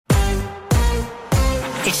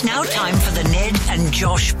It's now time for the Ned and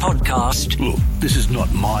Josh podcast. Look, this is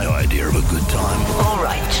not my idea of a good time. All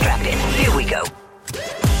right, strap in. Here we go.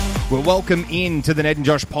 Well, welcome in to the Ned and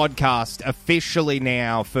Josh podcast. Officially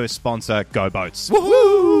now, first sponsor, Go Boats.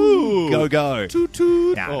 Woohoo! Go, go. Toot,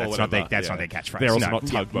 toot. No, that's not their catchphrase. They're also No. not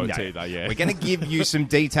tugboats either, yeah. We're going to give you some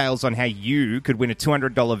details on how you could win a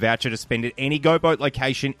 $200 voucher to spend at any Go Boat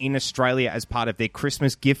location in Australia as part of their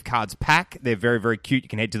Christmas gift cards pack. They're very, very cute. You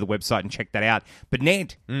can head to the website and check that out. But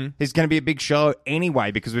Ned, there's going to be a big show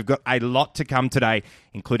anyway because we've got a lot to come today,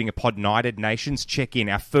 including a Pod United Nations check-in,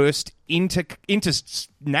 our first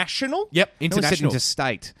international? Yep, No, we said international.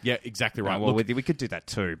 interstate. Yeah, exactly right. Well, Look, we could do that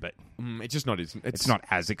too, but it's just not as... it's not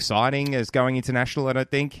as exciting as going international, I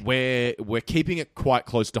don't think. We're keeping it quite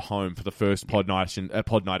close to home for the first Pod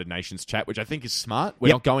United Nations chat, which I think is smart.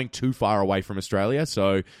 We're not going too far away from Australia,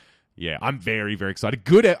 so... Yeah, I'm very, very excited.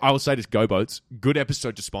 I will say this, Go Boats, good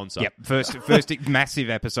episode to sponsor. Yep, first massive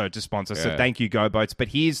episode to sponsor, so thank you, Go Boats. But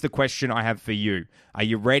here's the question I have for you. Are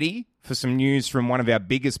you ready for some news from one of our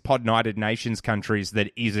biggest Pod United Nations countries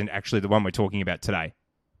that isn't actually the one we're talking about today?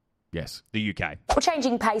 Yes. The UK. Well,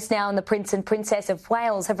 changing pace now, and the Prince and Princess of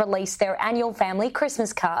Wales have released their annual family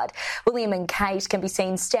Christmas card. William and Kate can be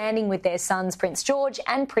seen standing with their sons Prince George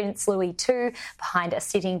and Prince Louis too, behind a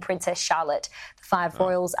sitting Princess Charlotte. The five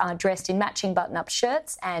royals are dressed in matching button-up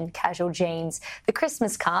shirts and casual jeans. The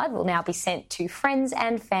Christmas card will now be sent to friends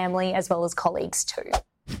and family as well as colleagues too.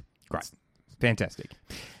 Great. Fantastic.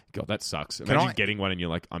 God, that sucks. Imagine I- getting one and you're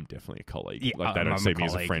like, I'm definitely a colleague. Yeah, like, they don't I'm see a me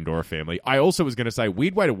as a colleague. friend or a family. I also was going to say,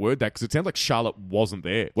 weird way to word that, because it sounds like Charlotte wasn't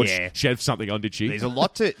there. Yeah. She had something on, did she? There's a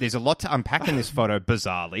lot to unpack in this photo,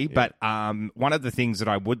 bizarrely. But one of the things that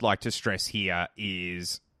I would like to stress here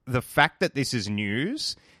is the fact that this is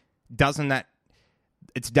news.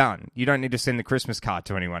 It's done. You don't need to send the Christmas card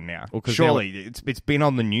to anyone now. Well, 'cause surely it's been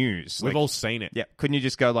on the news. We've all seen it. Yeah. Couldn't you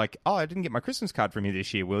just go like, oh, I didn't get my Christmas card from you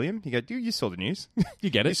this year, William? You go, dude, you saw the news. You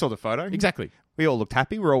get You it. saw the photo. Exactly. We all looked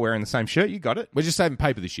happy. We're all wearing the same shirt. You got it. We're just saving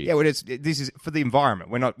paper this year. Yeah, well, this is for the environment.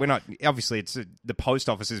 We're not. Obviously, it's the post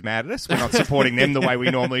office is mad at us. We're not supporting them the way we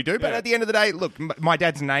normally do. But at the end of the day, look, my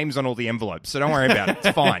dad's name's on all the envelopes, so don't worry about it.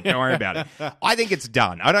 It's fine. Don't worry about it. I think it's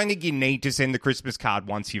done. I don't think you need to send the Christmas card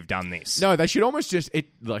once you've done this. No, they should almost just and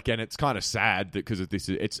it's kind of sad because of this.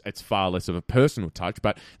 It's far less of a personal touch,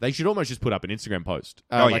 but they should almost just put up an Instagram post,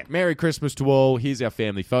 like "Merry Christmas to all. Here's our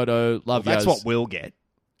family photo. Love you." That's what we'll get.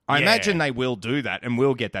 I Yeah. imagine they will do that, and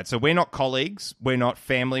we'll get that. So we're not colleagues, we're not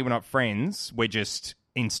family, we're not friends. We're just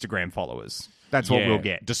Instagram followers. That's what we'll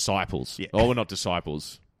get. Disciples. Yeah. Oh, we're not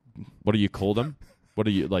disciples. What do you call them? What are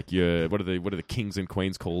you like? What are the kings and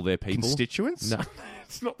queens call their people? Constituents? No,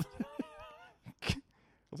 it's not.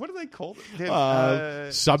 What do they call them?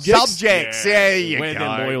 Subjects. Subjects. There you We're go.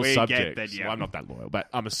 their loyal We get subjects. that, yeah. Well, I'm not that loyal, but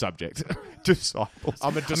I'm a subject. Disciples.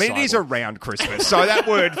 I'm a I mean, it is disciple. around Christmas, so that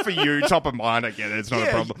word for you, top of mind, I get it. It's not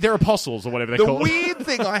a problem. They're apostles or whatever they The call it. weird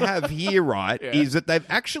thing I have here, right, is that they've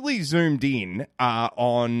actually zoomed in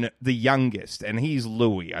on the youngest, and he's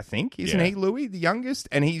Louis, I think. Isn't Yeah. he Louis, the youngest?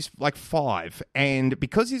 And he's like 5. And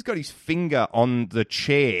because he's got his finger on the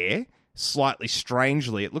chair, slightly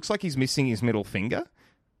strangely, it looks like he's missing his middle finger.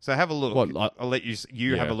 So have a look. What, like- I'll let you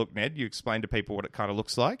Yeah. have a look, Ned. You explain to people what it kind of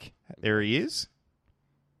looks like. There he is.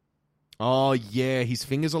 Oh yeah, his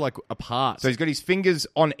fingers are like apart. So he's got his fingers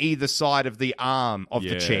on either side of the arm of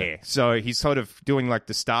the Yeah. chair. So he's sort of doing like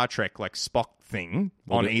the Star Trek, like Spock thing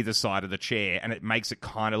on either side of the chair, and it makes it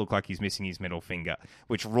kind of look like he's missing his middle finger,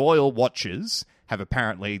 which royal watchers have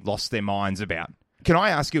apparently lost their minds about. Can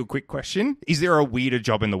I ask you a quick question? Is there a weirder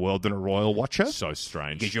job in the world than a royal watcher? so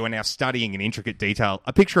strange. Because you are now studying in intricate detail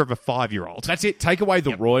a picture of a 5-year-old. That's it. Take away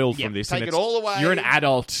the royal from this. Take and it it's- all away. You're an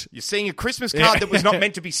adult. You're seeing a Christmas card that was not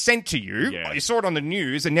meant to be sent to you. Yeah. You saw it on the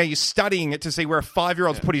news, and now you're studying it to see where a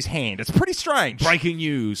 5-year-old's put his hand. It's pretty strange. Breaking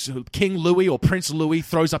news: King Louis or Prince Louis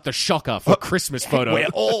throws up the shocker for Christmas photo. We're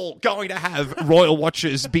all going to have royal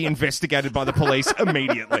watchers be investigated by the police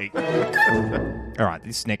immediately. All right,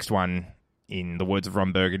 this next one, in the words of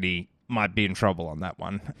Ron Burgundy, might be in trouble on that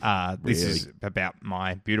one. This is about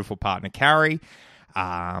my beautiful partner, Carrie.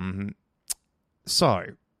 So,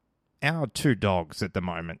 our 2 dogs at the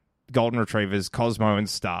moment, Golden Retrievers, Cosmo and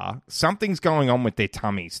Star, something's going on with their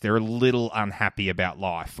tummies. They're a little unhappy about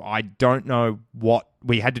life. I don't know what...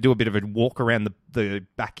 We had to do a bit of a walk around the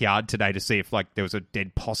backyard today to see if like there was a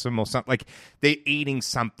dead possum or something. Like they're eating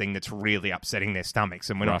something that's really upsetting their stomachs,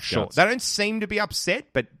 and we're not Rough sure. guts. They don't seem to be upset,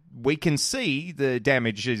 but we can see the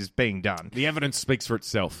damage is being done. The evidence speaks for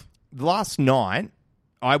itself. Last night,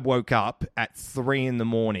 I woke up at 3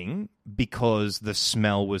 a.m. because the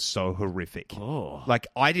smell was so horrific. Oh. Like,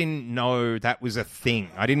 I didn't know that was a thing.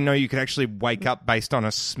 I didn't know you could actually wake up based on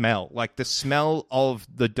a smell. Like, the smell of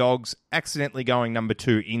the dogs accidentally going number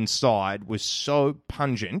 2 inside was so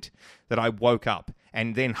pungent that I woke up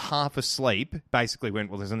and then half asleep basically went,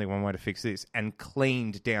 well, there's only one way to fix this, and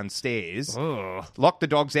cleaned downstairs. Locked the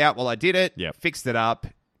dogs out while I did it, Yep. fixed it up,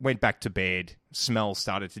 went back to bed, smell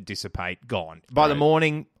started to dissipate, gone. By the Right.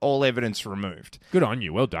 morning, all evidence removed. Good on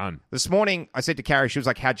you. Well done. This morning, I said to Carrie, she was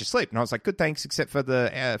like, how'd you sleep? And I was like, good, thanks, except for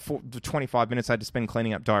the 25 minutes I had to spend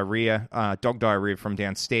cleaning up diarrhea, dog diarrhea from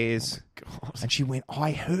downstairs. And she went,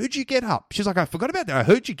 I heard you get up. She was like, I forgot about that. I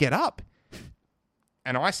heard you get up.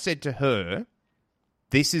 And I said to her,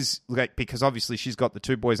 this is, like, because obviously she's got the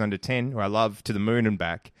 2 boys under 10 who I love to the moon and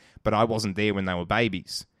back, but I wasn't there when they were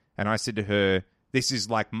babies. And I said to her, this is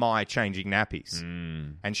like my changing nappies.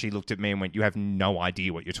 And she looked at me and went, you have no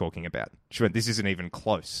idea what you're talking about. She went, this isn't even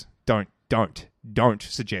close. Don't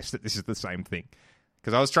suggest that this is the same thing.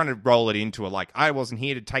 Because I was trying to roll it into I wasn't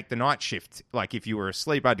here to take the night shift. Like, if you were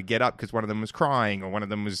asleep, I had to get up because one of them was crying or one of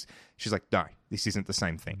them was... She's like, no, this isn't the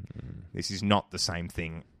same thing. This is not the same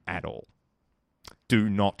thing at all. Do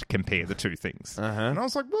not compare the 2 things. And I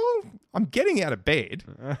was like, well, I'm getting out of bed.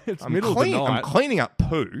 It's I'm middle of the night. I'm cleaning up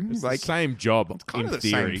poo. It's Like, the same job, it's kind in of the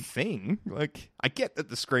theory. same thing. Like, I get that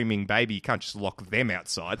the screaming baby, you can't just lock them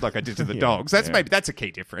outside like I did to the dogs. That's maybe that's a key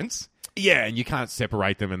difference. Yeah, and you can't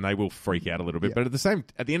separate them, and they will freak out a little bit. But at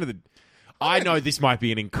the end of the, I know this might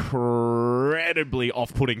be an incredibly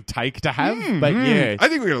off-putting take to have, but yeah, I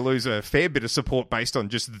think we're going to lose a fair bit of support based on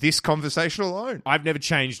just this conversation alone. I've never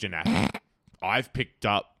changed a nappy. I've picked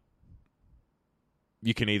up.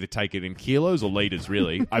 You can either take it in kilos or litres,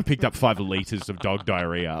 really. I've picked up 5 litres of dog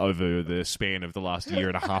diarrhea over the span of the last year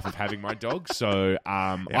and a half of having my dog. So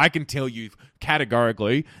I can tell you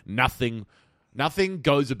categorically, nothing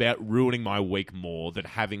goes about ruining my week more than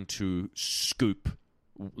having to scoop,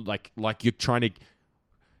 like you're trying to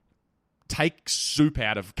take soup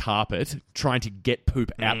out of carpet, trying to get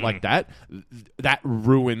poop out like that. That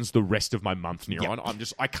ruins the rest of my month,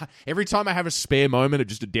 Neuron. I can't. Every time I have a spare moment or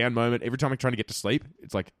just a down moment, every time I'm trying to get to sleep,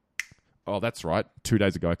 it's like, oh, that's right. 2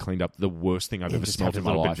 days ago, I cleaned up the worst thing I've ever Just smelled have in a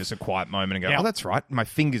my little bit, life. just a quiet moment and go, Yeah. oh, that's right. My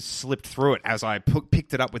fingers slipped through it as I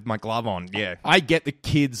picked it up with my glove on. Yeah. I get the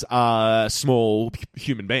kids are small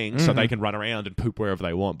human beings, so they can run around and poop wherever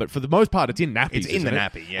they want. But for the most part, it's in nappies. It's in isn't the it?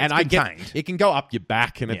 nappy, yeah. And It's I get contained. it can go up your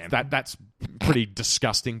back, and Yeah. that's pretty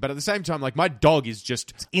disgusting. But at the same time, like, my dog is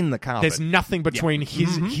just In the carpet. there's nothing between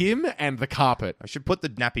him and the carpet. I should put the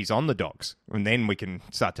nappies on the dogs, and then we can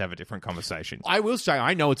start to have a different conversation. I will say,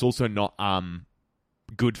 I know it's also not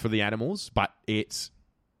good for the animals, but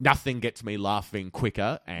nothing gets me laughing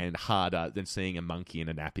quicker and harder than seeing a monkey in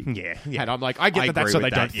a nappy. Yeah. And I'm like, I get that that's agree so with they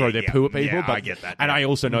don't that. throw Yeah, their yeah. poo at people. Yeah, but, I get that, And yeah. I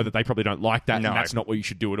also know that they probably don't like that, No. and that's not what you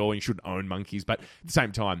should do at all. You shouldn't own monkeys. But at the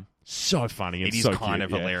same time, so funny and It is so kind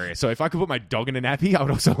cute, of hilarious. So if I could put my dog in a nappy, I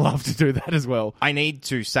would also love to do that as well. I need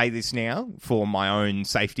to say this now for my own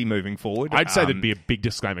safety moving forward. I'd say there'd be a big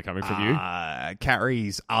disclaimer coming from you.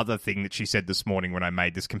 Carrie's other thing that she said this morning when I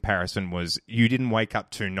made this comparison was, you didn't wake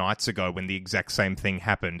up 2 nights ago when the exact same thing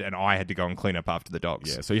happened and I had to go and clean up after the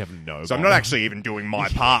dogs. Yeah, so you have no. So I'm not actually even doing my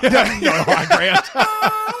part. no high ground.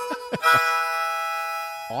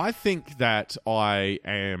 I think that I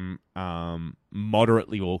am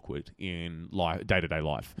moderately awkward in day-to-day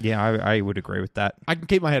life. Yeah, I would agree with that. I can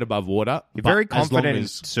keep my head above water. You're but very as long confident in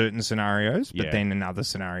as- certain scenarios, but Yeah. then in other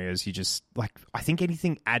scenarios, you just, like, I think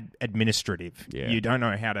anything administrative, Yeah. you don't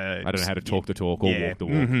know how to... I don't know how to talk the talk or Yeah. walk the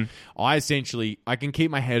walk. I can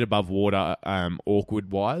keep my head above water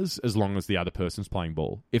awkward-wise as long as the other person's playing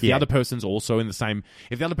ball. If the Yeah. other person's also if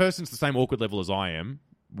the other person's the same awkward level as I am,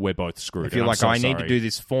 we're both screwed. If you're and I'm like, so I need to sorry. do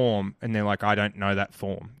this form, and they're like, I don't know that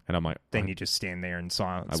form, And I'm like, then you just stand there in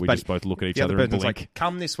silence. we But just both look at each the other other and person's blink. like,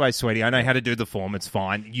 come this way, sweetie. I know how to do the form. It's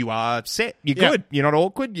fine. You are set. You're Yeah. good. You're not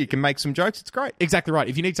awkward. You can make some jokes. It's great. Exactly right.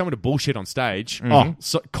 If you need someone to bullshit on stage,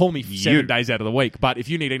 call me 7 You. days out of the week. But if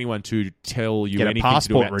you need anyone to tell you Get a anything to do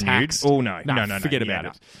passport about renewed. tax, Oh, no. No, forget yeah, about no.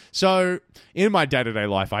 it. So in my day-to-day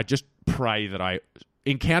life, I just pray that I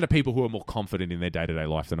encounter people who are more confident in their day-to-day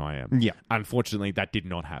life than I am. Yeah. Unfortunately, that did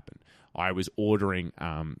not happen. I was ordering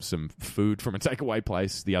some food from a takeaway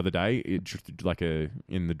place the other day,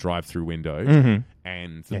 in the drive-through window,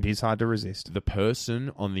 and It is hard to resist. the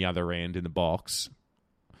person on the other end in the box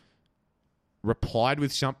replied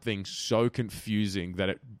with something so confusing that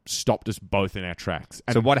it stopped us both in our tracks.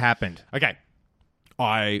 And So what happened? okay,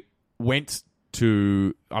 I went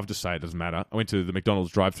to, I'll just say it doesn't matter. I went to the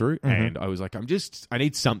McDonald's drive-through and I was like, I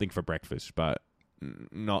need something for breakfast, but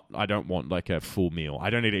I don't want like a full meal. I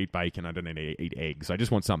don't need to eat bacon. I don't need to eat eggs. I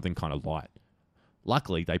just want something kind of light.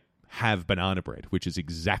 Luckily, they have banana bread, which is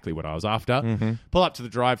exactly what I was after. Pull up to the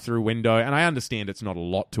drive-through window, and I understand it's not a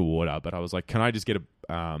lot to order, but I was like, can I just get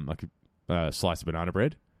a slice of banana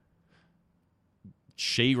bread?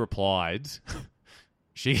 She replied,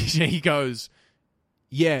 she goes,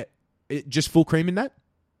 yeah, just full cream in that?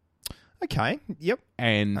 Okay, yep.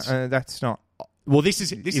 And that's not... well, this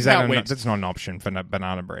is how it went. That's not an option for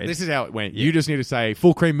banana bread. This is how it went. You just need to say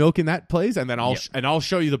full cream milk in that, please, and then I'll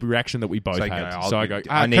show you the reaction that we both had. I go.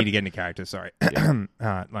 I need to get into character. Sorry. No,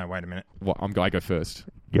 wait a minute. What? I go first.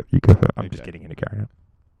 Yep, you go first. I'm just getting into character.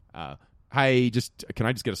 Hey, can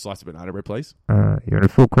I just get a slice of banana bread, please? You want a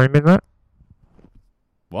full cream in that?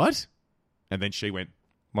 What? And then she went,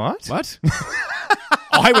 What? What?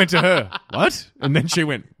 I went to her, what? And then she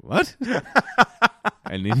went, what?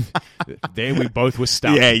 And then there we both were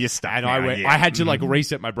stuck. Yeah, you're stuck. And now, I had to like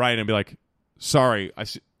reset my brain and be like, sorry.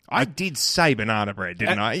 I did say banana bread,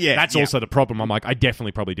 didn't I? Yeah. That's also the problem. I'm like, I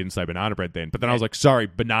definitely probably didn't say banana bread then. But then I was like, sorry,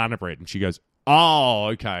 banana bread. And she goes, oh,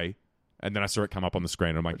 okay. And then I saw it come up on the screen.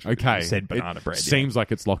 And I'm like, okay. You said banana bread. Seems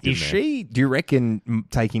like it's locked in there. Is she, do you reckon,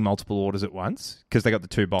 taking multiple orders at once? Because they got the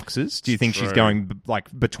 2 boxes. Do you think she's going like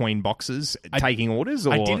between boxes taking orders?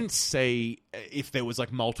 Or? I didn't see if there was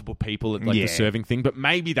like multiple people at like the serving thing, but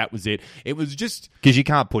maybe that was it. It was just... because you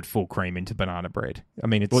can't put full cream into banana bread. I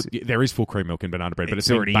mean, it's... well, there is full cream milk in banana bread, but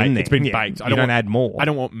it's already been in there. It's been baked. I don't add more. I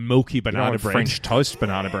don't want milky banana bread. French toast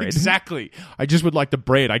banana bread. Exactly. I just would like the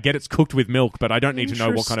bread. I get it's cooked with milk, but I don't need to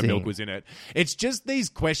know what kind of milk was in it. It's just these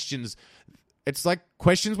questions. It's like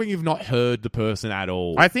questions when you've not heard the person at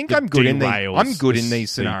all. I think I'm good in these. I'm good in the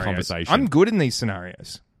these scenarios. Conversation. I'm good in these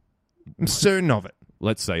scenarios. I'm certain of it.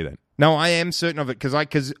 Let's see then. No, I am certain of it because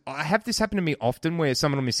I have this happen to me often where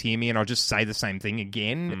someone will mishear me and I'll just say the same thing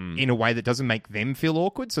again in a way that doesn't make them feel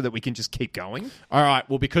awkward so that we can just keep going. All right.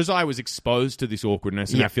 Well, because I was exposed to this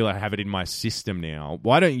awkwardness and I feel I have it in my system now,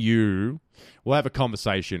 why don't we'll have a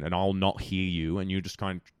conversation and I'll not hear you and you just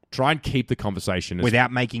try and keep the conversation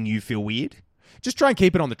without making you feel weird? Just try and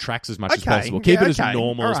keep it on the tracks as much as possible. Keep it as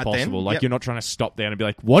normal as possible. Like you're not trying to stop down and be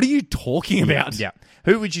like, what are you talking about? Yeah.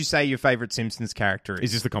 Who would you say your favourite Simpsons character is?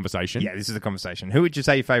 Is this the conversation? Yeah, this is the conversation. Who would you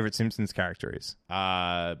say your favourite Simpsons character is?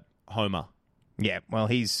 Homer. Yeah, well,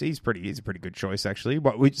 he's a pretty good choice, actually.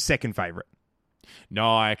 Which second favourite?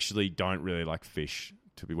 No, I actually don't really like fish,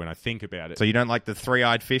 when I think about it. So you don't like the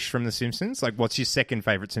three-eyed fish from The Simpsons? Like, what's your second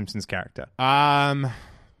favourite Simpsons character?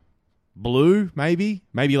 Blue, maybe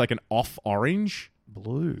like an off orange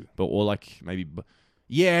blue, or like maybe,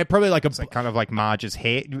 probably like kind of like Marge's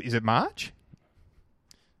hair. Is it Marge?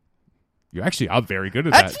 You actually are very good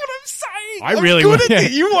at that. That's what I'm saying. I'm really good at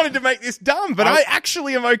it. You wanted to make this dumb, but I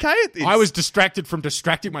actually am okay at this. I was distracted from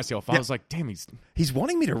distracting myself. I was like, damn, he's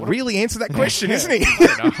wanting me to really answer that question, isn't he?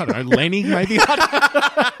 I don't know, Lenny, maybe.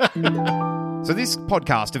 So this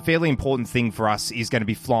podcast, a fairly important thing for us, is going to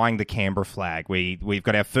be flying the Canberra flag. We've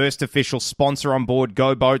got our first official sponsor on board,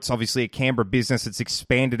 Go Boats, obviously a Canberra business. It's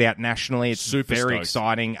expanded out nationally. It's super very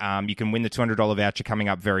exciting. You can win the $200 voucher coming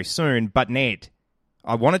up very soon. But Ned,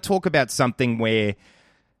 I want to talk about something where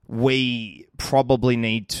we probably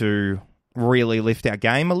need to really lift our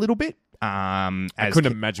game a little bit. I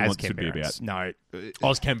couldn't imagine what this would be about. No.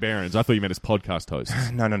 As Canberrans. I thought you meant as podcast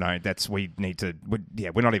hosts. No.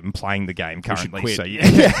 We're not even playing the game currently. We should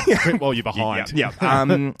quit. So, quit while you're behind. Yeah.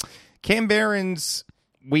 Canberrans,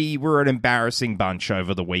 we were an embarrassing bunch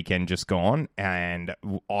over the weekend just gone, and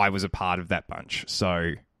I was a part of that bunch.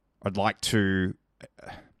 So I'd like to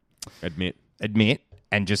admit,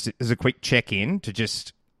 and just as a quick check-in to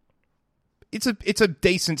just... It's a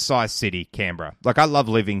decent-sized city, Canberra. Like, I love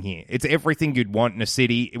living here. It's everything you'd want in a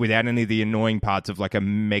city without any of the annoying parts of, like, a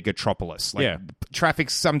megatropolis. Like,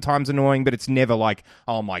 traffic's sometimes annoying, but it's never like,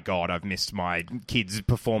 oh, my God, I've missed my kid's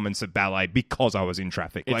performance at ballet because I was in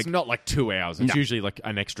traffic. It's not like 2 hours. It's usually, like,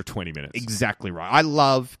 an extra 20 minutes. Exactly right. I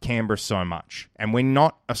love Canberra so much. And we're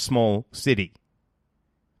not a small city.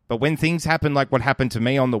 But when things happen like what happened to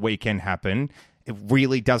me on the weekend happen, it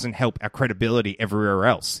really doesn't help our credibility everywhere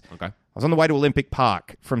else. Okay. I was on the way to Olympic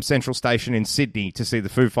Park from Central Station in Sydney to see the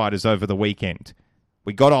Foo Fighters over the weekend.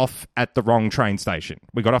 We got off at the wrong train station.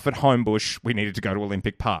 We got off at Homebush. We needed to go to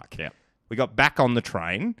Olympic Park. Yeah. We got back on the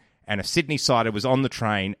train, and a Sydney-sider was on the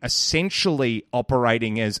train, essentially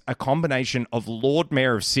operating as a combination of Lord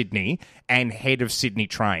Mayor of Sydney and head of Sydney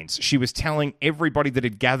Trains. She was telling everybody that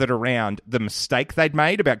had gathered around the mistake they'd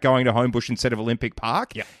made about going to Homebush instead of Olympic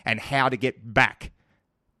Park and how to get back.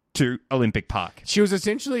 to Olympic Park. She was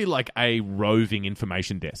essentially like a roving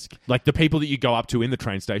information desk. Like the people that you go up to in the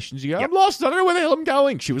train stations, you go, I'm lost, I don't know where the hell I'm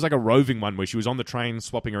going. She was like a roving one where she was on the train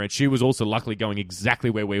swapping around. She was also luckily going exactly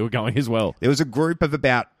where we were going as well. There was a group of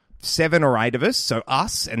about 7 or 8 of us, so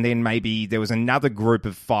us, and then maybe there was another group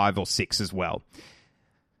of 5 or 6 as well.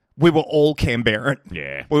 We were all Canberran.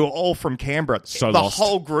 Yeah. We were all from Canberra. So the lost.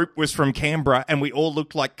 whole group was from Canberra, and we all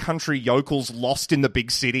looked like country yokels lost in the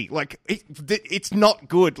big city. Like, it's not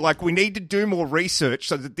good. Like, we need to do more research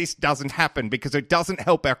so that this doesn't happen, because it doesn't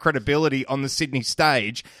help our credibility on the Sydney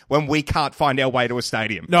stage when we can't find our way to a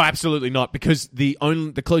stadium. No, absolutely not. Because the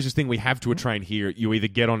closest thing we have to a train here, you either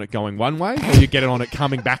get on it going one way or you get on it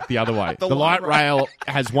coming back the other way. The light rail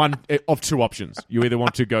has one of 2 options. You either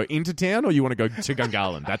want to go into town or you want to go to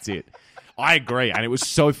Gungahlin. That's it. I agree, and it was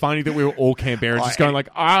so funny that we were all Canberrans just going like,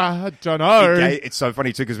 I don't know. It's so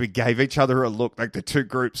funny too, because we gave each other a look, like the 2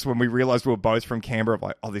 groups, when we realised we were both from Canberra,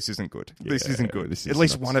 like, oh, this isn't good. This isn't good. At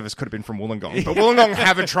least one of us could have been from Wollongong, but Wollongong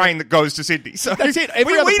have a train that goes to Sydney. So That's it. We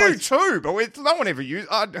Every other do place- too, but no one ever used.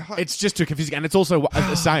 It's just too confusing, and it's also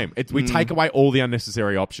the same. We take away all the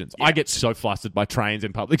unnecessary options. I get so flustered by trains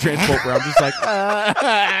and public transport where I'm just like,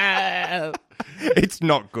 It's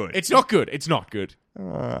not good. it's not good. It's not good.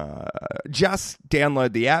 Just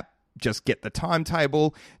download the app. Just get the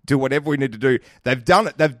timetable. Do whatever we need to do. They've done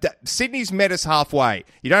it. Sydney's met us halfway.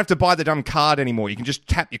 You don't have to buy the dumb card anymore. You can just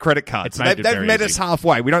tap your credit card. It's So made it they've very met easy. us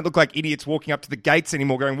halfway. We don't look like idiots walking up to the gates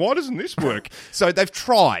anymore going, why doesn't this work? So they've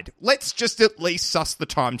tried. Let's just at least suss the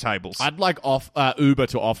timetables. I'd like Uber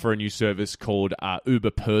to offer a new service called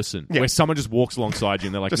Uber Person, where someone just walks alongside you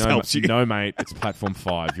and they're like, Just no, helps you. no, mate, it's platform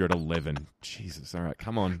 5. You're at 11. Jesus, all right,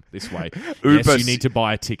 come on this way. Uber Yes, you need to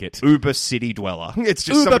buy a ticket. Uber city dweller. It's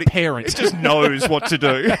just Uber somebody, parent. It just knows what to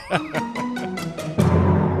do.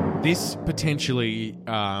 This potentially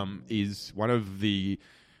is one of the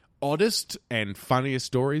oddest and funniest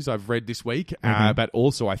stories I've read this week, but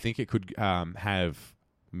also I think it could have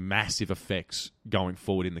massive effects going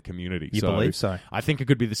forward in the community. You believe so? I think it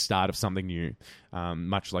could be the start of something new,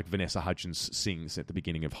 much like Vanessa Hudgens sings at the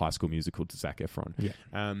beginning of High School Musical to Zac Efron. Yeah.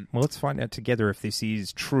 Well, let's find out together if this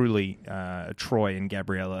is truly a Troy and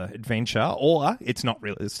Gabriella adventure, or it's not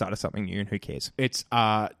really the start of something new, and who cares? It's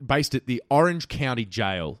based at the Orange County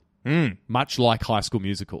Jail, much like High School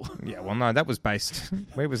Musical. Yeah, well, no, that was based...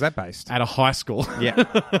 Where was that based? At a high school. Yeah.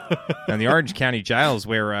 And the Orange County Jails,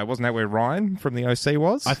 where wasn't that where Ryan from the OC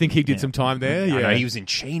was? I think he did some time there. I Yeah, know, he was in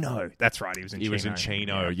Chino. That's right, he was in Chino. He was in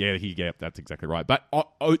Chino. Yeah, that's exactly right. But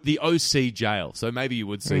the OC jail. So maybe you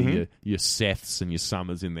would see your Seths and your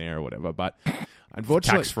Summers in there or whatever. But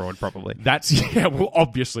unfortunately, Tax fraud, probably. that's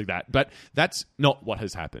obviously that. But that's not what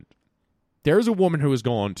has happened. There is a woman who has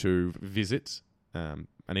gone to visit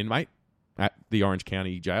an inmate at the Orange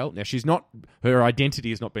County Jail. Now, her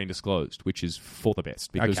identity has not been disclosed, which is for the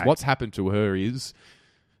best, because Okay. what's happened to her is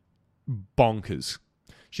bonkers.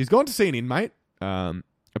 She's gone to see an inmate.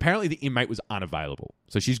 Apparently, the inmate was unavailable.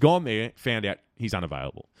 So she's gone there, found out he's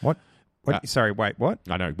unavailable. What? Sorry, wait, what?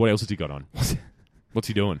 I know. What else has he got on? What's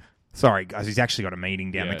he doing? Sorry, guys, he's actually got a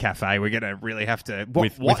meeting down Yeah. the cafe. We're going to really have to...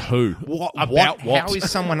 With who? About what? How is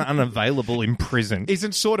someone unavailable in prison?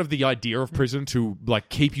 Isn't sort of the idea of prison to like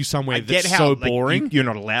keep you somewhere I that's get how so like, boring? you're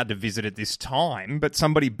not allowed to visit at this time, but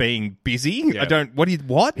somebody being busy, Yeah. I don't...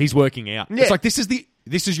 What? He's working out. Yeah. It's like this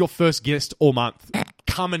is your first guest all month.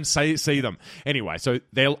 Come and see them. Anyway, so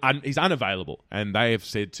he's unavailable, and they have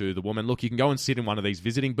said to the woman, "Look, you can go and sit in one of these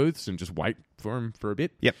visiting booths and just wait for him for a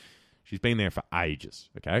bit." Yep. She's been there for ages.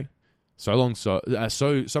 Okay, so long, so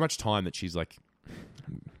much time that she's like,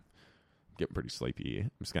 I'm getting pretty sleepy here.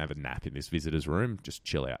 I'm just gonna have a nap in this visitor's room. Just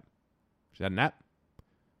chill out. She had a nap.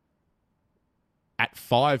 At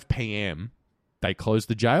 5 p.m., they closed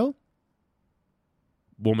the jail.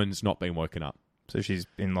 Woman's not been woken up. So she's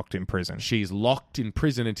been locked in prison. She's locked in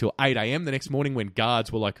prison until 8 a.m. the next morning when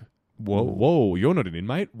guards were like, whoa, you're not an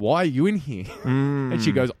inmate. Why are you in here? And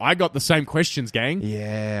she goes, I got the same questions, gang.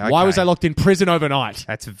 Yeah, Why was okay. I locked in prison overnight?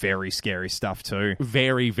 That's very scary stuff too.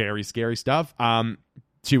 Very, very scary stuff.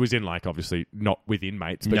 She was in, like, obviously not with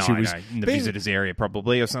inmates, but she was in the being- visitors area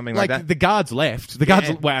probably or something like that. the guards left. The guards,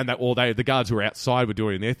 Yeah. the guards who were outside were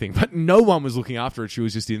doing their thing, but no one was looking after her. She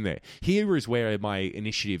was just in there. Here is where my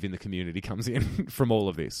initiative in the community comes in from all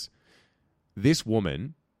of this. This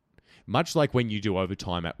woman, much like when you do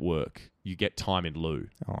overtime at work, you get time in lieu.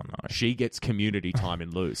 Oh no. She gets community time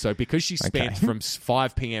in lieu. So because she spent Okay. from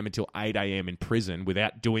 5 p.m. until 8 a.m. in prison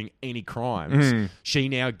without doing any crimes, she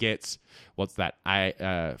now gets, what's that?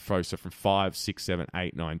 So from 5, 6, 7,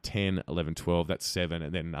 8, 9, 10, 11, 12, that's 7,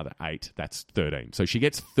 and then another 8, that's 13. So she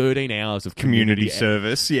gets 13 hours of Community community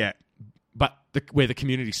service, yeah. but where the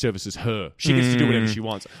community services her. She gets to do whatever she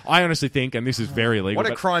wants. I honestly think, and this is very illegal. What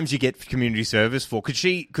are but crimes you get for community service for? Could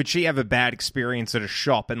she have a bad experience at a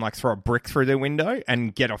shop and like throw a brick through their window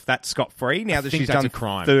and get off that scot free? Now that think she's that's done a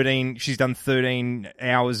crime. 13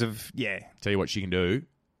 hours of Tell you what she can do.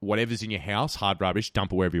 Whatever's in your house, hard rubbish,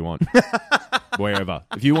 dump it wherever you want. Wherever.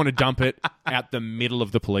 If you want to dump it out the middle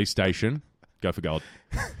of the police station, go for gold.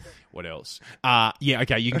 What else?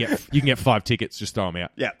 Okay, you can get 5 tickets. Just throw them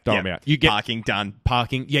out. Throw them out. You get parking done.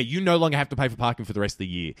 Parking. Yeah, you no longer have to pay for parking for the rest of the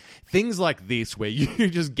year. Things like this where you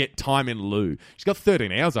just get time in lieu. She's got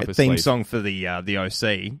 13 hours up her Theme sleeve. song for the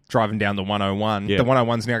OC, driving down the 101. Yeah. The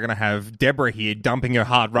 101's now going to have Deborah here dumping her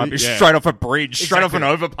hard rubbish Yeah. straight off a bridge, straight off Exactly.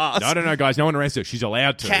 an overpass. No, guys. No one arrests her. She's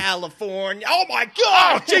allowed to. California. Oh, my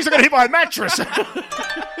God. Jeez, I'm going to hit my mattress.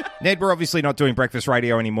 Ned, we're obviously not doing breakfast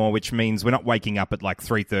radio anymore, which means we're not waking up at like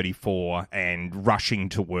 3:34 and rushing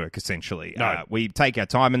to work, essentially. No. We take our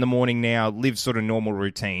time in the morning now, live sort of normal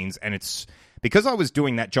routines, and it's because I was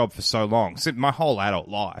doing that job for so long, so my whole adult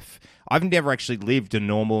life, I've never actually lived a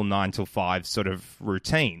normal 9 till 5 sort of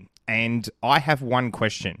routine. And I have one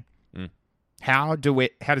question. How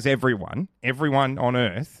does everyone on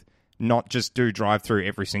Earth not just do drive-through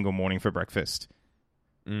every single morning for breakfast?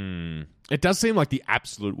 It does seem like the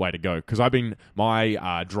absolute way to go because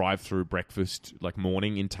my drive-through breakfast like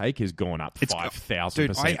morning intake has gone up 5,000%.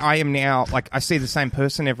 Dude, I am now, like, I see the same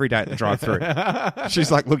person every day at the drive-thru.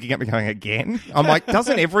 She's, like, looking at me going, again? I'm like,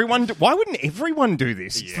 why wouldn't everyone do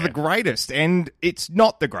this? It's the greatest. And it's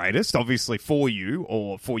not the greatest, obviously, for you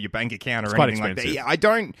or for your bank account or quite anything like that. expensive.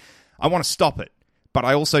 Yeah, I want to stop it. But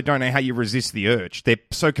I also don't know how you resist the urge. They're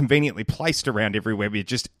so conveniently placed around everywhere.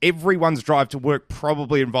 Everyone's drive to work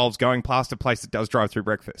probably involves going past a place that does drive-through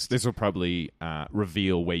breakfast. This will probably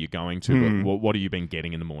reveal where you're going to. But what have you been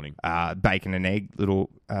getting in the morning? Bacon and egg little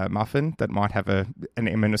muffin that might have an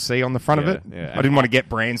M and a C on the front of it. Yeah. I didn't want to get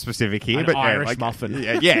brand specific here, An but Irish muffin.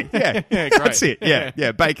 Yeah, great. That's it.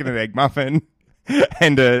 Yeah, bacon and egg muffin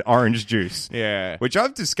and an orange juice. Yeah. Which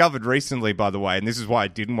I've discovered recently, by the way, and this is why I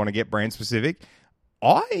didn't want to get brand specific.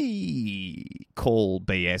 I call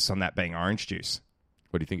BS on that being orange juice.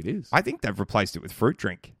 What do you think it is? I think they've replaced it with fruit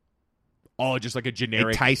drink. Oh, just like a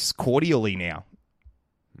generic. It tastes cordially now.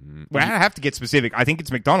 Well, I have to get specific. I think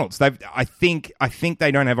it's McDonald's. I think they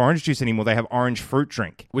don't have orange juice anymore. They have orange fruit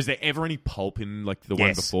drink. Was there ever any pulp in like the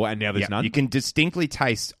one before, and now there's none? You can distinctly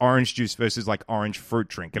taste orange juice versus like orange fruit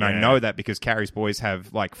drink, and I Yeah. know that because Carrie's boys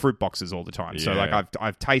have like fruit boxes all the time. So like Yeah.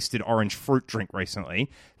 I've tasted orange fruit drink recently.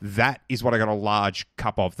 That is what I got a large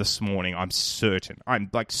cup of this morning. I'm certain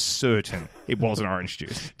it wasn't orange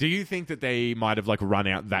juice. Do you think that they might have like run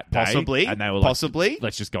out that day? Possibly. And they were like, Possibly.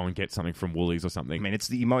 let's just go and get something from Woolies or something. I mean, it's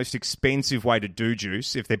the most expensive way to do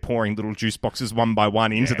juice. If they're pouring little juice boxes one by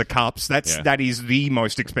one into the cups, that is the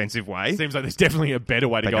most expensive way. Seems like there's definitely a better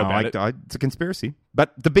way to But go no, about it. it's a conspiracy.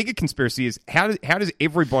 But the bigger conspiracy is how does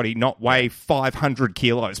everybody not weigh 500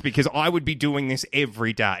 kilos? Because I would be doing this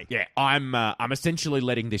every day. Yeah, I'm essentially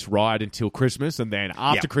letting this ride until Christmas, and then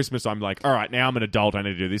after Christmas, I'm like, all right, now I'm an adult, I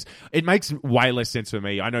need to do this. It makes way less sense for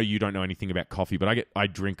me. I know you don't know anything about coffee, but I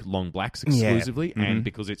drink long blacks exclusively, and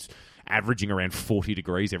because it's averaging around 40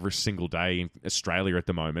 degrees every single day in Australia at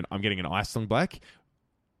the moment, I'm getting an iced long black.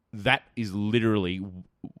 That is literally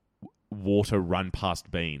water run past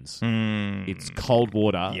beans. It's cold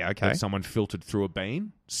water that someone filtered through a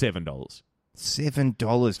bean, $7.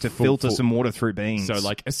 $7 to filter some water through beans. So,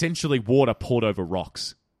 like, essentially water poured over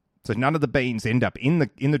rocks. So none of the beans end up in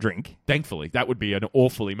the drink. Thankfully, that would be an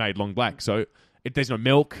awfully made long black. So there's no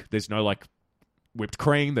milk, there's no like whipped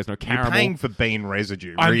cream, there's no caramel. You're paying for bean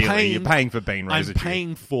residue, You're paying for bean residue. I'm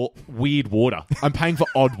paying for weird water. I'm paying for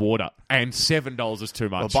odd water, and $7 is too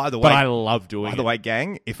much. Well, by the way, but I love doing it. By the way,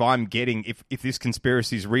 gang, if this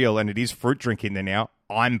conspiracy is real and it is fruit drink in there now,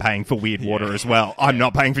 I'm paying for weird water as well. I'm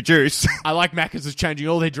not paying for juice. I like Macca's is changing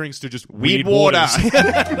all their drinks to just Weird weird water.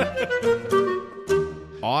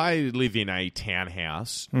 I live in a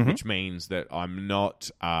townhouse, which means that I'm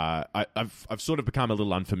not. I've sort of become a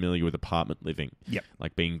little unfamiliar with apartment living. Yep.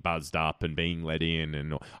 Like being buzzed up and being let in,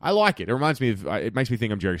 and I like it. It reminds me of. It makes me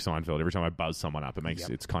think I'm Jerry Seinfeld every time I buzz someone up.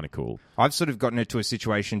 It's kind of cool. I've sort of gotten into a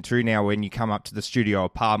situation too now when you come up to the studio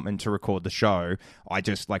apartment to record the show, I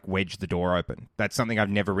just like wedge the door open. That's something I've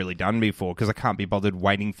never really done before because I can't be bothered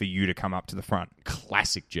waiting for you to come up to the front.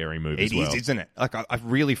 Classic Jerry move It as well. is, isn't it? Like I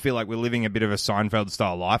really feel like we're living a bit of a Seinfeld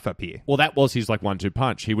style life up here. Well, that was his like 1-2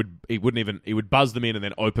 punch. He would buzz them in and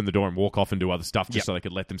then open the door and walk off and do other stuff just so they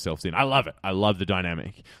could let themselves in. I love it. I love the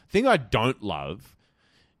dynamic. Thing I don't love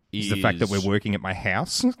is the fact that we're working at my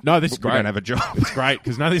house. No, this is great. We don't have a job. It's great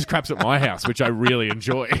because none of this crap's at my house, which I really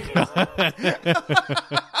enjoy.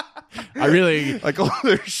 I really... Like, all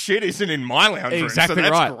the shit isn't in my lounge room, Exactly so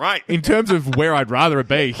that's right. great. In terms of where I'd rather it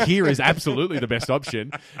be, here is absolutely the best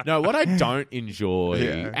option. No, what I don't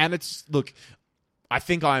enjoy, and it's... Look, I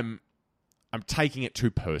think I'm taking it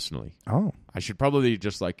too personally. Oh. I should probably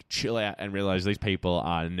just like chill out and realize these people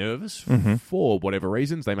are nervous for whatever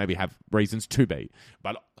reasons. They maybe have reasons to be,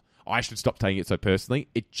 but I should stop taking it so personally.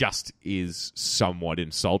 It just is somewhat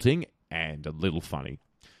insulting and a little funny.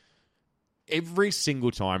 Every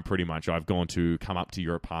single time, pretty much, I've gone to come up to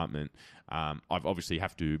your apartment, I've obviously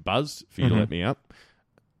have to buzz for you to let me up.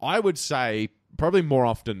 I would say probably more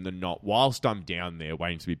often than not, whilst I'm down there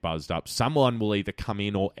waiting to be buzzed up, someone will either come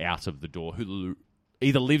in or out of the door who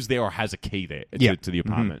either lives there or has a key there to the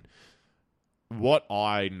apartment. What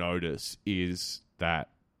I notice is that,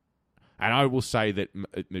 and I will say that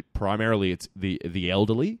primarily it's the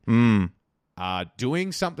elderly are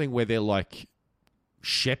doing something where they're like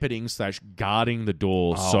shepherding / guarding the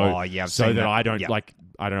door so that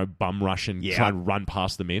I don't bum rush and try and run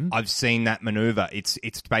past them in. I've seen that maneuver. It's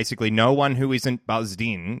basically no one who isn't buzzed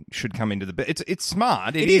in should come into the... It's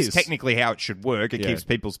smart. It is technically how it should work. It keeps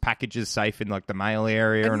people's packages safe in like the mail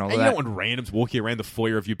area and all you that. You don't want randoms walking around the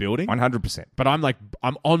foyer of your building. 100%. But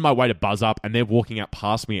I'm on my way to buzz up and they're walking out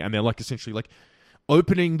past me and they're like essentially like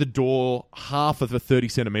opening the door half of a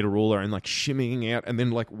 30-centimeter ruler and like shimmying out and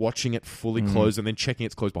then like watching it fully close and then checking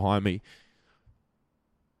it's closed behind me.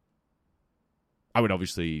 I would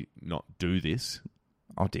obviously not do this.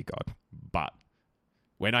 Oh, dear God. But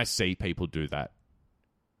when I see people do that,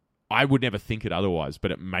 I would never think it otherwise,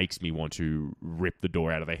 but it makes me want to rip the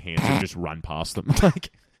door out of their hands and just run past them.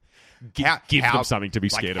 Like, give them something to be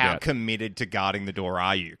scared how about. How committed to guarding the door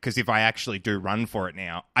are you? Because if I actually do run for it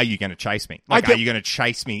now, are you going to chase me? Like, are you going to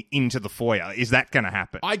chase me into the foyer? Is that going to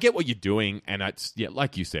happen? I get what you're doing, and it's,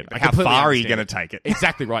 like you said. How far are you going to take it?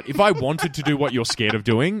 Exactly right. If I wanted to do what you're scared of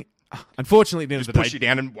doing, unfortunately, at the end of the day, push you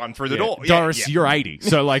down and run through the door. Doris, you're 80.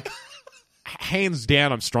 So, like, hands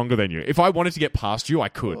down, I'm stronger than you. If I wanted to get past you, I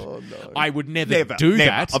could. Oh, no. I would never do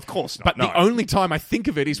that. Of course not. But the only time I think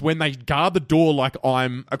of it is when they guard the door like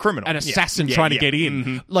I'm a criminal, an assassin trying to get in.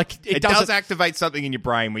 Mm-hmm. Like it does activate something in your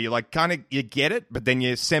brain where you're like, kind of, you get it, but then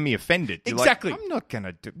you're semi-offended. You're exactly. Like, I'm not going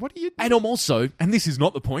to do... What are you doing? And I'm also, and this is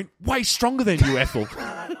not the point, way stronger than you, Ethel.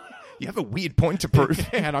 You have a weird point to prove.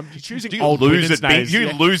 And I'm choosing do you old lose at names.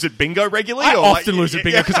 You lose at bingo regularly? I often lose at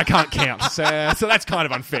bingo because I can't count. So that's kind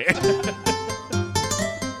of unfair.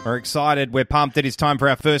 We're excited. We're pumped. It is time for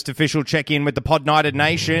our first official check-in with the Pod United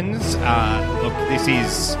Nations. Look, this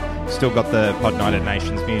is still got the Pod United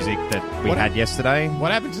Nations music that we had yesterday.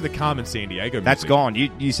 What happened to the Carmen Sandiego music? That's gone.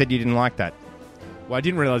 You said you didn't like that. Well, I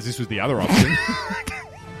didn't realise this was the other option.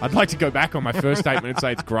 I'd like to go back on my first statement and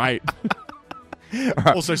say it's great. Right.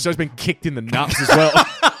 Also, So's been kicked in the nuts as well.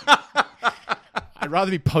 I'd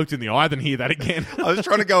rather be poked in the eye than hear that again. I was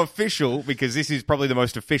trying to go official because this is probably the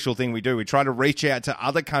most official thing we do. We try to reach out to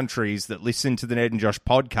other countries that listen to the Ned and Josh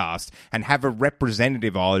podcast and have a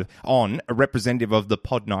representative of the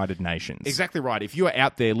Pod United Nations. Exactly right. If you are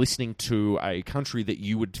out there listening to a country that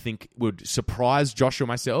you would think would surprise Josh or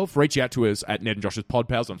myself, reach out to us at Ned and Josh's Pod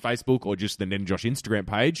Pals on Facebook or just the Ned and Josh Instagram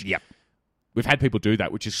page. Yep. We've had people do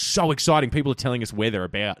that, which is so exciting. People are telling us where they're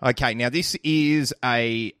about. Okay, now this is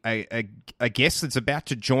a guest that's about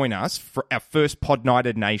to join us for our first Pod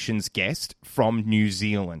United Nations guest from New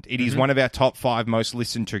Zealand. It is one of our top 5 most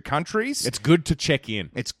listened to countries. It's good to check in.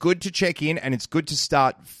 It's good to check in, and it's good to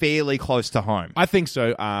start fairly close to home. I think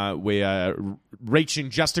so. We are reaching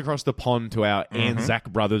just across the pond to our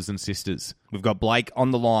Anzac brothers and sisters. We've got Blake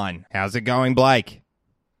on the line. How's it going, Blake?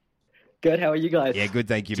 Good, how are you guys? Yeah, good,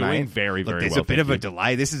 thank you, Doing mate. very, very there's well. There's a bit of a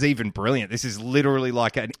delay. This is even brilliant. This is literally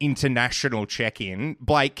like an international check-in.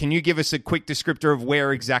 Blake, can you give us a quick descriptor of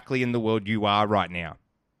where exactly in the world you are right now?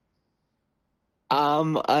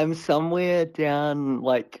 I'm somewhere down,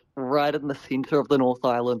 like, right in the centre of the North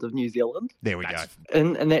Island of New Zealand. There we go.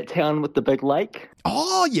 In that town with the big lake.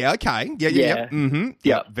 Oh, yeah, okay. Yeah. Mm-hmm.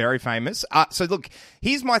 Yeah. Very famous. So, look,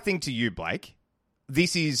 here's my thing to you, Blake.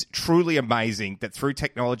 This is truly amazing that through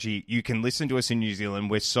technology you can listen to us in New Zealand.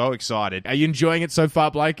 We're so excited. Are you enjoying it so far,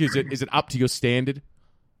 Blake? Is it up to your standard?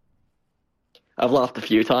 I've laughed a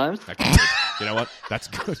few times. Okay. You know what? That's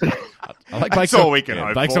good. I like That's all we can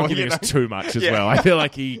hope Blake's for, not giving us too much as well. I feel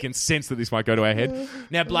like he can sense that this might go to our head.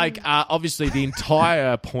 Now, Blake, obviously the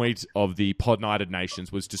entire point of the Pod United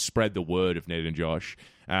Nations was to spread the word of Ned and Josh.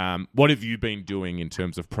 What have you been doing in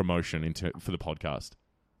terms of promotion for the podcast?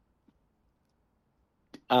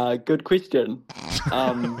 Good question.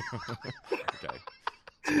 Okay.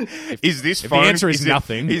 Is this if phone? The answer is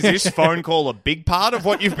nothing. Is this phone call a big part of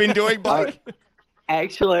what you've been doing, Blake?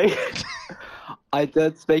 Actually, I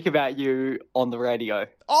did speak about you on the radio.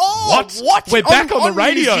 Oh, what? We're back on the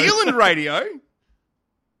radio. New Zealand radio?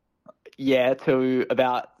 Yeah, to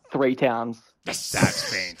about 3 towns. That's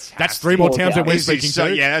fantastic. That's 3 more towns than we're This is speaking so,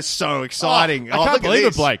 to. yeah, that's so exciting. I can't look at believe it,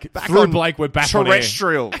 this. Blake. Back Through on Blake, we're back on air.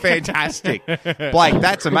 terrestrial. Fantastic. Blake,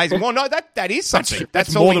 that's amazing. Well, no, that is something.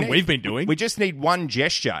 That's all more we than need. we've been doing. We just need one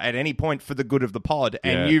gesture at any point for the good of the pod,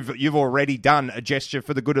 and Yeah. you've already done a gesture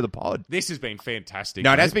for the good of the pod. This has been fantastic.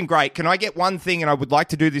 No, it mate. has been great. Can I get one thing? And I would like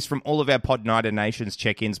to do this from all of our Pod United Nations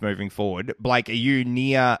check-ins moving forward. Blake, are you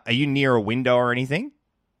near a window or anything?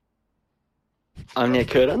 I'm near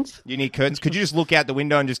curtains. You need curtains. Could you just look out the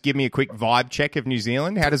window and just give me a quick vibe check of New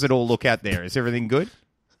Zealand? How does it all look out there? Is everything good?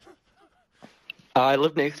 I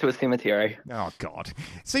live next to a cemetery. Oh God!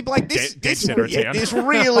 See, Blake, Dead center of town. this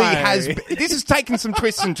really Hey. has taken some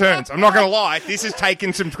twists and turns. I'm not going to lie, this has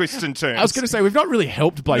taken some twists and turns. I was going to say, we've not really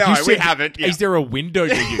helped Blake. No, You we said, haven't, yeah. Is there a window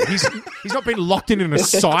to you? He's not been locked in an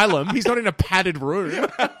asylum. He's not in a padded room.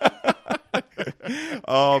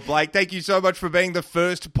 Oh, Blake, thank you so much for being the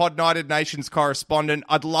first Pod United Nations correspondent.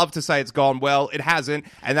 I'd love to say it's gone well. It hasn't,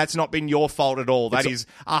 and that's not been your fault at all. That is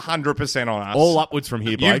 100% on us. All upwards from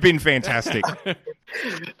here, Blake. You've been fantastic. All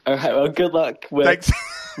right, well, good luck with Thanks,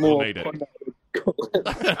 more. We'll need it.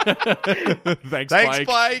 Thanks, thanks, Blake.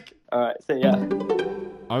 Blake. All right, see ya.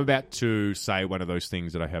 I'm about to say one of those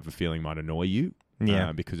things that I have a feeling might annoy you.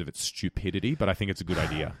 Yeah. Because of its stupidity, but I think it's a good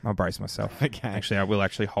idea. I'll brace myself. Okay. Actually, I will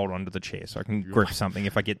actually hold on to the chair so I can grip something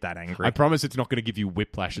if I get that angry. I promise it's not going to give you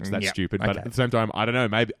whiplash. It's that Yeah, stupid. But okay. at the same time, I don't know.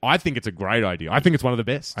 Maybe I think it's a great idea. I think it's one of the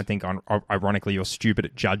best. I think, ironically, you're stupid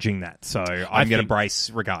at judging that, so I'm going to think-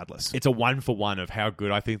 brace regardless. It's a 1-for-1 of how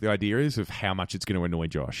good I think the idea is, of how much it's going to annoy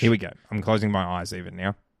Josh. Here we go. I'm closing my eyes even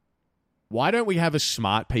now. Why don't we have a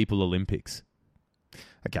smart people Olympics?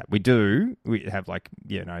 Okay, we do. We have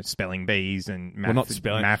spelling bees and math, not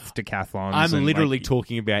spelling. math decathlons. I'm and, literally like,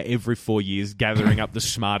 talking about every 4 years gathering up the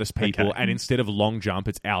smartest people, Okay. and instead of long jump,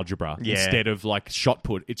 it's algebra. Yeah. Instead of shot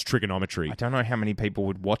put, it's trigonometry. I don't know how many people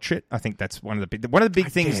would watch it. I think that's one of the big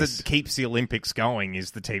things guess. that keeps the Olympics going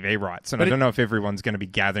is the TV rights. And But I don't know if everyone's going to be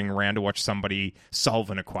gathering around to watch somebody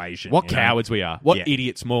solve an equation. What you know? cowards we are. What Yeah.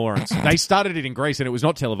 idiots morons. They started it in Greece and it was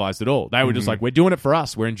not televised at all. They were just Mm-hmm. like, we're doing it for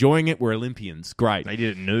us. We're enjoying it. We're Olympians. Great. They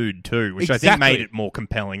did it nude too, which I think Exactly. made it more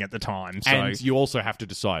compelling at the time. So And you also have to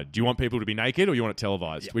decide, do you want people to be naked or you want it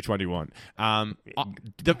televised? Which one do you want?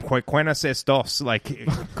 Buenos Estos,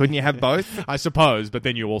 couldn't you have both? I suppose, but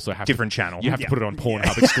then you also have Different to, channel. You have to Yeah. put it on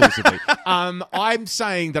Pornhub exclusively. I'm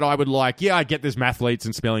saying that I would I get there's mathletes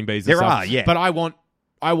and spelling bees and There stuff. are, yeah. But I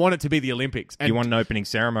want it to be the Olympics. And You want an opening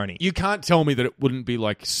ceremony? you can't tell me that it wouldn't be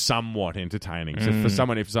somewhat entertaining. So if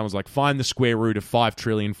someone's like, find the square root of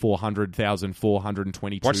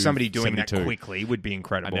 5,400,422. Watch somebody doing 72. that quickly would be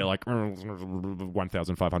incredible. And they're like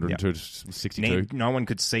 1,562. No one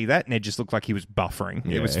could see that, and it just looked like he was buffering.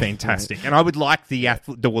 It Yeah. was fantastic, and I would like the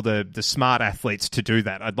smart athletes to do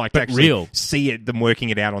that. I'd like to But actually real. see them working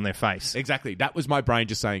it out on their face. Exactly. That was my brain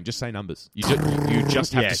just saying, just say numbers. You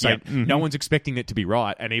just have Yeah, to say. yeah. Mhm. No one's expecting it to be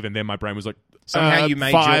right, and even then, my brain was like, Somehow you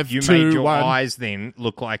made 5, your 2, 1. eyes then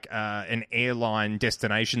look like an airline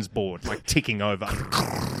destinations board, ticking over.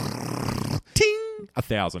 Ting!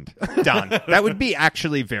 1,000. Done. That would be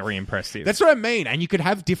actually very impressive. That's what I mean. And you could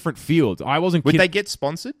have different fields. I wasn't Would kidding. they get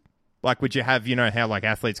sponsored? Would you have, how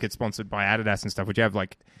athletes get sponsored by Adidas and stuff? Would you have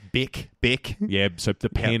Bic, Yeah, so the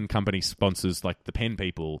pen company sponsors the pen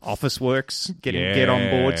people. Officeworks get on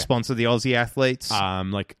board, sponsor the Aussie athletes?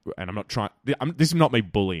 And I'm not trying. This is not me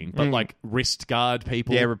bullying, but wrist guard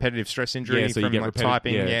people. Yeah, repetitive stress injury so from you get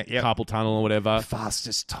typing. yeah, Yeah. carpal tunnel or whatever.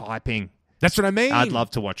 Fastest typing. That's what I mean. I'd love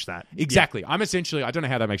to watch that. Exactly. I'm essentially, I don't know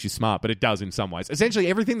how that makes you smart, but it does in some ways. Essentially,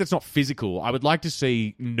 everything that's not physical, I would like to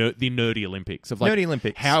see the nerdy Olympics. Nerdy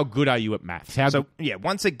Olympics. How good are you at maths?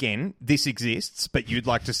 Once again, this exists, but you'd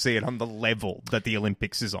like to see it on the level that the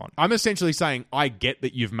Olympics is on. I'm essentially saying, I get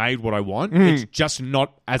that you've made what I want. It's just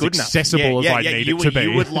not as Good enough. accessible as I need it to be.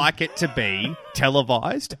 You would like it to be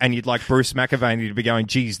televised, and you'd like Bruce McAvaney to be going,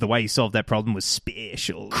 geez, the way he solved that problem was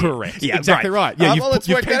special. Correct. Yeah, exactly right. Yeah, let's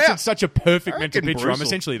you've work that painted out. such a perfect I mental reckon picture. Bruce I'm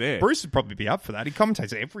essentially there. Bruce would probably be up for that. He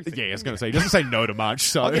commentates everything. Yeah, I was going to say, he doesn't say no to much,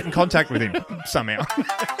 so I'll get in contact with him somehow.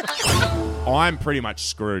 I'm pretty much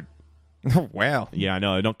screwed. Oh, wow. Yeah, I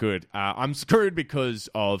know, not good. I'm screwed because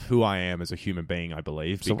of who I am as a human being, I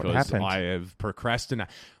believe. So what because happened? I have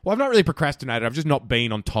procrastinated. Well, I've not really procrastinated. I've just not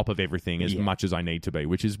been on top of everything as much as I need to be,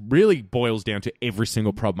 which is really boils down to every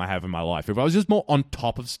single problem I have in my life. If I was just more on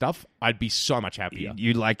top of stuff, I'd be so much happier.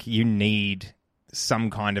 You need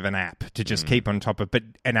some kind of an app to just keep on top of, but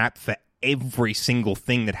an app for every single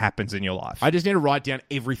thing that happens in your life. I just need to write down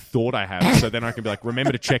every thought I have, so then I can be like,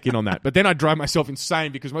 remember to check in on that. But then I drive myself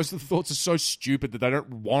insane because most of the thoughts are so stupid that they don't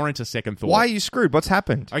warrant a second thought. Why are you screwed? What's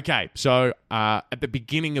happened? Okay, so at the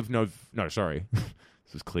beginning of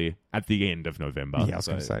this is clear. At the end of November. Yeah, I was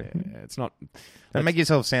going to say. It's not... Don't make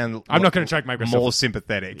yourself sound... I'm not going to make myself... more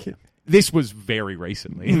sympathetic. Yeah. This was very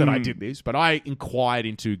recently that I did this, but I inquired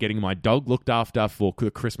into getting my dog looked after for the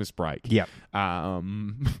Christmas break. Yep.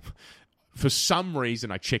 For some reason,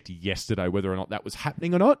 I checked yesterday whether or not that was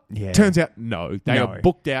happening or not. Yeah. Turns out, no. They No. are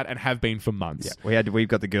booked out and have been for months. Yeah, we've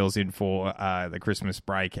got the girls in for the Christmas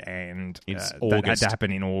break, and It's that had August. to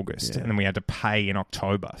happen in August, Yeah. and then we had to pay in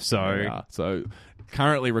October. So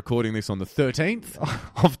currently recording this on the 13th,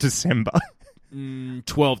 Of December.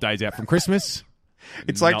 12 days out from Christmas.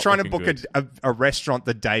 It's like Not trying to looking book a restaurant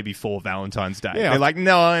the day before Valentine's Day. Yeah. They're like,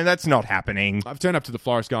 no, that's not happening. I've turned up to the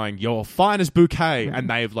florist going, your finest bouquet, and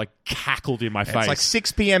they have like cackled in my face. It's like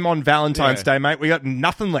 6 p.m. on Valentine's Yeah. Day, mate. We got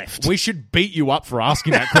nothing left. We should beat you up for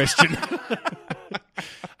asking that question.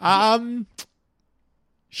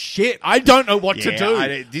 Shit, I don't know what to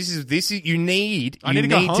do. This is you need I need to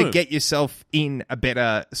go home. get yourself in a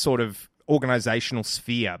better sort of organizational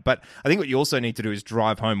sphere. But I think what you also need to do is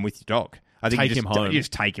drive home with your dog. I think Take him home. You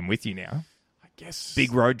just take him with you now. I guess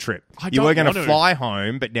Big road trip. I You don't were going want to to. fly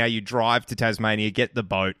home, but now you drive to Tasmania, get the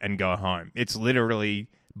boat, and go home. It's literally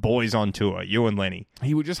boys on tour. You and Lenny.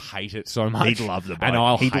 he would just hate it so much. He'd love the boat. and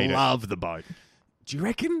I'll He'd hate it. love the boat. Do you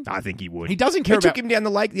reckon? I think he would. He doesn't care We took about- him down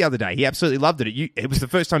the lake the other day. He absolutely loved it. It was the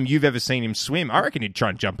first time you've ever seen him swim. I reckon he'd try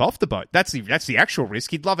and jump off the boat. That's the actual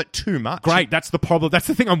risk. He'd love it too much. Great, that's the problem. That's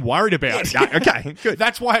the thing I'm worried about. Yeah, okay, good.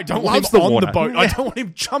 That's why I don't want Loves him the on water. the boat. I Yeah. don't want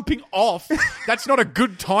him jumping off. That's not a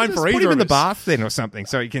good time Just for put either him in of the us. bath then or something,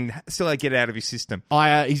 so he can still get it out of his system.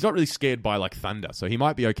 He's not really scared by like thunder, so he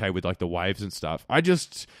might be okay with like the waves and stuff.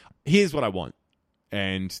 Here's what I want,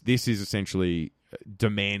 and this is essentially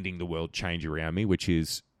demanding the world change around me, which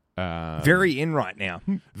is Very in right now.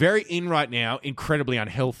 very in right now, incredibly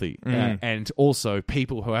unhealthy, and also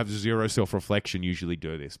people who have zero self-reflection usually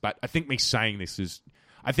do this. But I think me saying this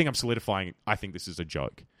I think I'm solidifying it. I think this is a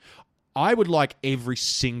joke. I would like every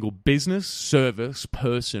single business, service,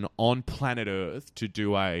 person on planet Earth to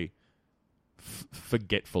do a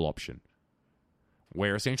forgetful option,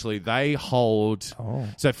 where essentially they hold.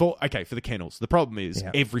 So for the kennels, the problem is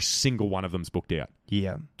Yeah. every single one of them's booked out.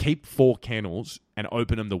 Yeah. Keep 4 kennels and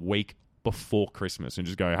open them the week before Christmas and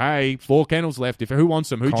just go, hey, 4 kennels left. Who wants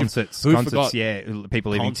them? Who Concerts, forgot? yeah.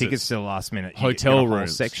 People leaving Concerts. tickets to the last minute. You Hotel get a whole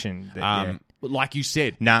rooms. section. Yeah. Like you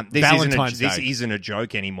said, Nah, this Valentine's this Day. isn't a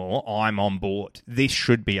joke anymore. I'm on board. This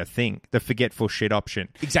should be a thing. The forgetful shit option.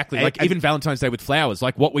 Exactly. And- Like even Valentine's Day with flowers.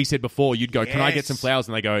 Like what we said before, you'd go, can I get Yes. some flowers?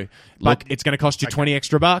 And they go, look, But- it's going to cost you 20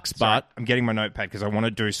 extra bucks, Sorry, but I'm getting my notepad because I want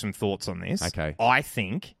to do some thoughts on this. Okay. I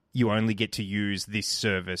think you only get to use this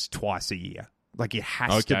service twice a year. Like it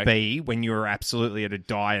has to Okay. be when you're absolutely at a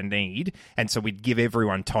dire need. And so we'd give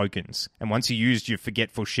everyone tokens. And once you used your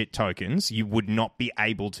forgetful shit tokens, you would not be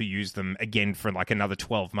able to use them again for like another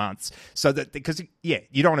 12 months. So that, because, yeah,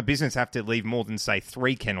 you don't want a business have to leave more than, say,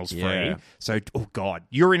 3 kennels free. Yeah. So, oh God,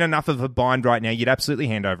 you're in enough of a bind right now, you'd absolutely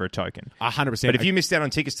hand over a token. 100%. But if you missed out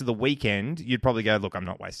on tickets to the weekend, you'd probably go, look, I'm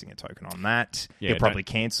not wasting a token on that. Yeah, You'll probably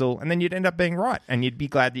cancel. And then you'd end up being right. And you'd be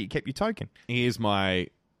glad that you kept your token. Here's my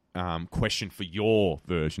question for your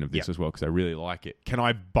version of this as well, because I really like it. Can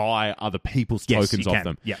I buy other people's Yes, tokens you off can.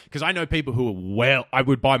 them? Yeah. Because I know people who are I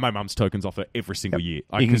would buy my mum's tokens off her every single year.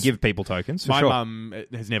 You can give people tokens, for My sure. mum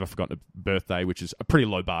has never forgotten a birthday, which is a pretty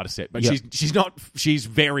low bar to set. But Yep. she's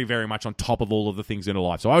very, very much on top of all of the things in her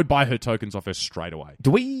life. So I would buy her tokens off her straight away.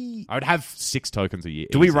 Do we I would have 6 tokens a year.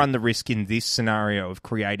 Do we easy. run the risk in this scenario of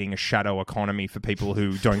creating a shadow economy for people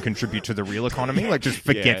who don't contribute to the real economy? Like just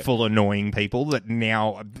forgetful, annoying people that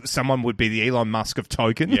now someone would be the Elon Musk of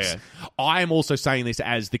tokens? Yeah. I am also saying this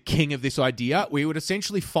as the king of this idea. We would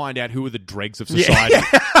essentially find out who are the dregs of society.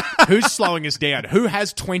 Who's slowing us down? Who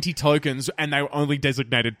has 20 tokens and they were only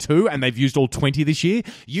designated 2 and they've used all 20 this year?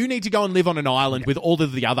 You need to go and live on an island with all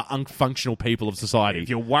of the other unfunctional people of society. If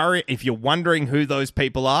you're wondering who those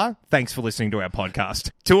people are, thanks for listening to our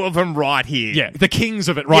podcast. 2 of them right here. Yeah, the kings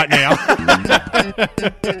of it right now.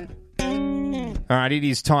 All right, it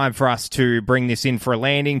is time for us to bring this in for a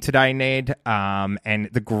landing today, Ned. And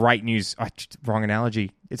the great news, wrong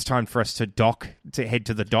analogy. It's time for us to head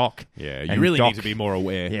to the dock. Yeah, you And really dock. need to be more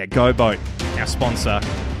aware. Yeah, Go Boat, our sponsor.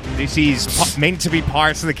 This is meant to be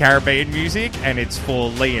Pirates of the Caribbean music, and it's for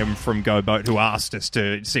Liam from Go Boat, who asked us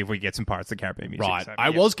to see if we get some Pirates of the Caribbean music. Right. So, I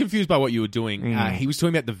yeah. was confused by what you were doing. He was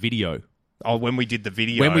talking about the video Oh, when we did the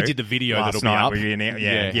video. When we did the video, last that'll be night, up.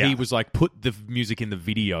 Yeah. He was like, put the music in the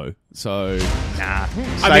video. So, Nah.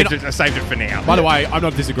 I Saved it for now. by the way, I'm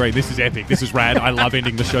not disagreeing. This is epic. This is rad. I love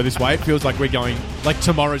ending the show this way. It feels like we're going, like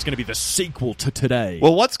tomorrow's going to be the sequel to today.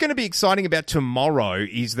 Well, what's going to be exciting about tomorrow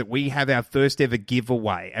is that we have our first ever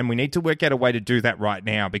giveaway, and we need to work out a way to do that right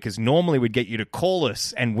now, because normally we'd get you to call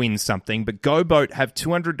us and win something, but GoBoat have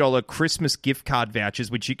 $200 Christmas gift card vouchers,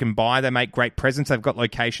 which you can buy. They make great presents. They've got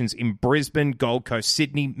locations in Brisbane, Gold Coast,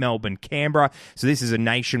 Sydney, Melbourne, Canberra. So this is a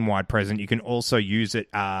nationwide present. You can also use it.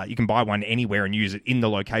 You can buy one anywhere and use it in the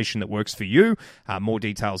location that works for you. More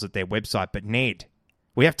details at their website. But Ned,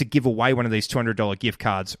 we have to give away one of these $200 gift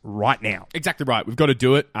cards right now. Exactly right. We've got to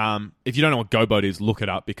do it. If you don't know what GoBoat is, look it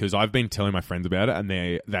up, because I've been telling my friends about it, and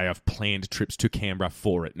they have planned trips to Canberra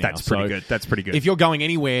for it now. That's pretty good. That's pretty good. If you're going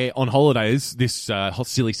anywhere on holidays this hot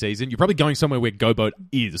silly season, you're probably going somewhere where GoBoat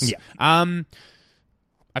is. Yeah.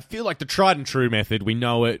 I feel like the tried and true method, we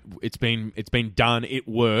know it. It's been done. It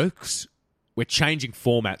works. We're changing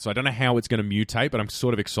format, so I don't know how it's going to mutate, but I'm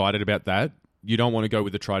sort of excited about that. You don't want to go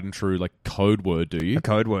with the tried and true like code word, do you? A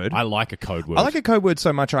code word. I like a code word. I like a code word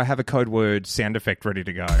so much I have a code word sound effect ready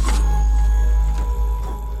to go.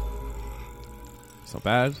 It's not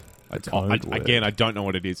bad. Again, I don't know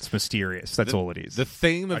what it is. It's mysterious. That's all it is. The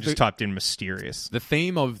theme of I just typed in mysterious. The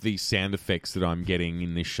theme of the sound effects that I'm getting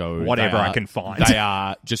in this show, Whatever I can find. They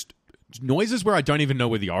are just noises where I don't even know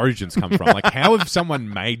where the origins come from. Like, how have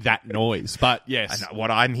someone made that noise? But yes, What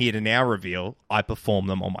I'm here to now reveal, I perform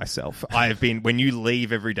them on myself. I have been, when you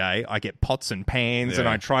leave every day, I get pots and pans, and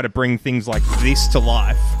I try to bring things like this to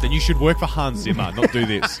life. then you should work for Hans Zimmer, not do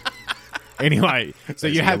this. Anyway, so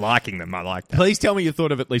you You're have. liking them. I like that. Please tell me you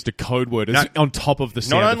thought of at least a code word No. on top of the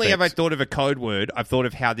sound Not only have I effects. thought of a code word, I've thought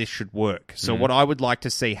of how this should work. So what I would like to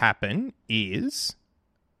see happen is,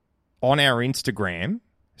 on our Instagram,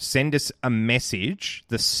 send us a message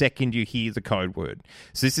the second you hear the code word.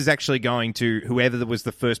 So this is actually going to, whoever was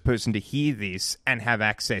the first person to hear this and have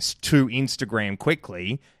access to Instagram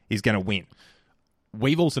quickly is going to win.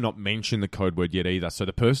 We've also not mentioned the code word yet either. So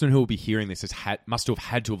the person who will be hearing this must have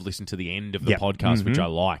had to have listened to the end of the Yep. podcast, which I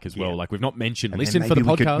like as well. Yeah. Like, we've not mentioned, And listen then for the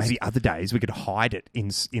maybe we could- podcast. maybe other days we could hide it in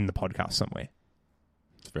the podcast somewhere.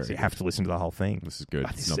 It's very So you good. have to listen to the whole thing. This is good.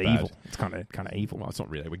 But It's this not is bad. evil. It's kind of evil. Well, it's not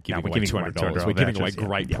really. We're giving we're away giving away $200. $200 We're giving away vouchers, yeah.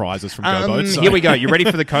 great Yeah. prizes from GoBoat. So. Here we go. You ready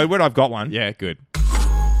for the code word? I've got one. Yeah, good.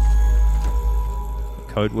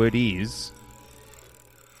 Code word is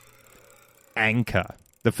anchor.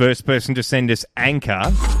 The first person to send us anchor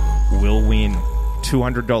will win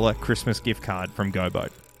 $200 Christmas gift card from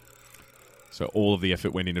GoBoat. So all of the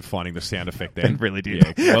effort went into finding the sound effect then. It really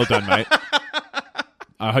did. Yeah, well done, mate.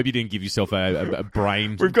 I hope you didn't give yourself a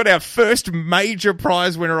brain. We've got our first major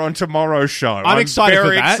prize winner on tomorrow's show. I'm excited for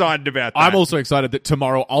very that. excited about that. I'm also excited that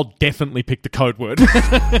tomorrow I'll definitely pick the code word.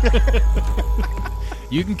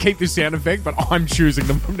 You can keep this sound effect, but I'm choosing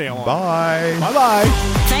them from now on. Bye. Bye-bye.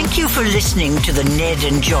 Thank you for listening to the Ned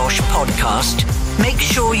and Josh podcast. Make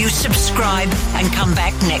sure you subscribe and come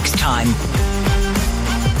back next time.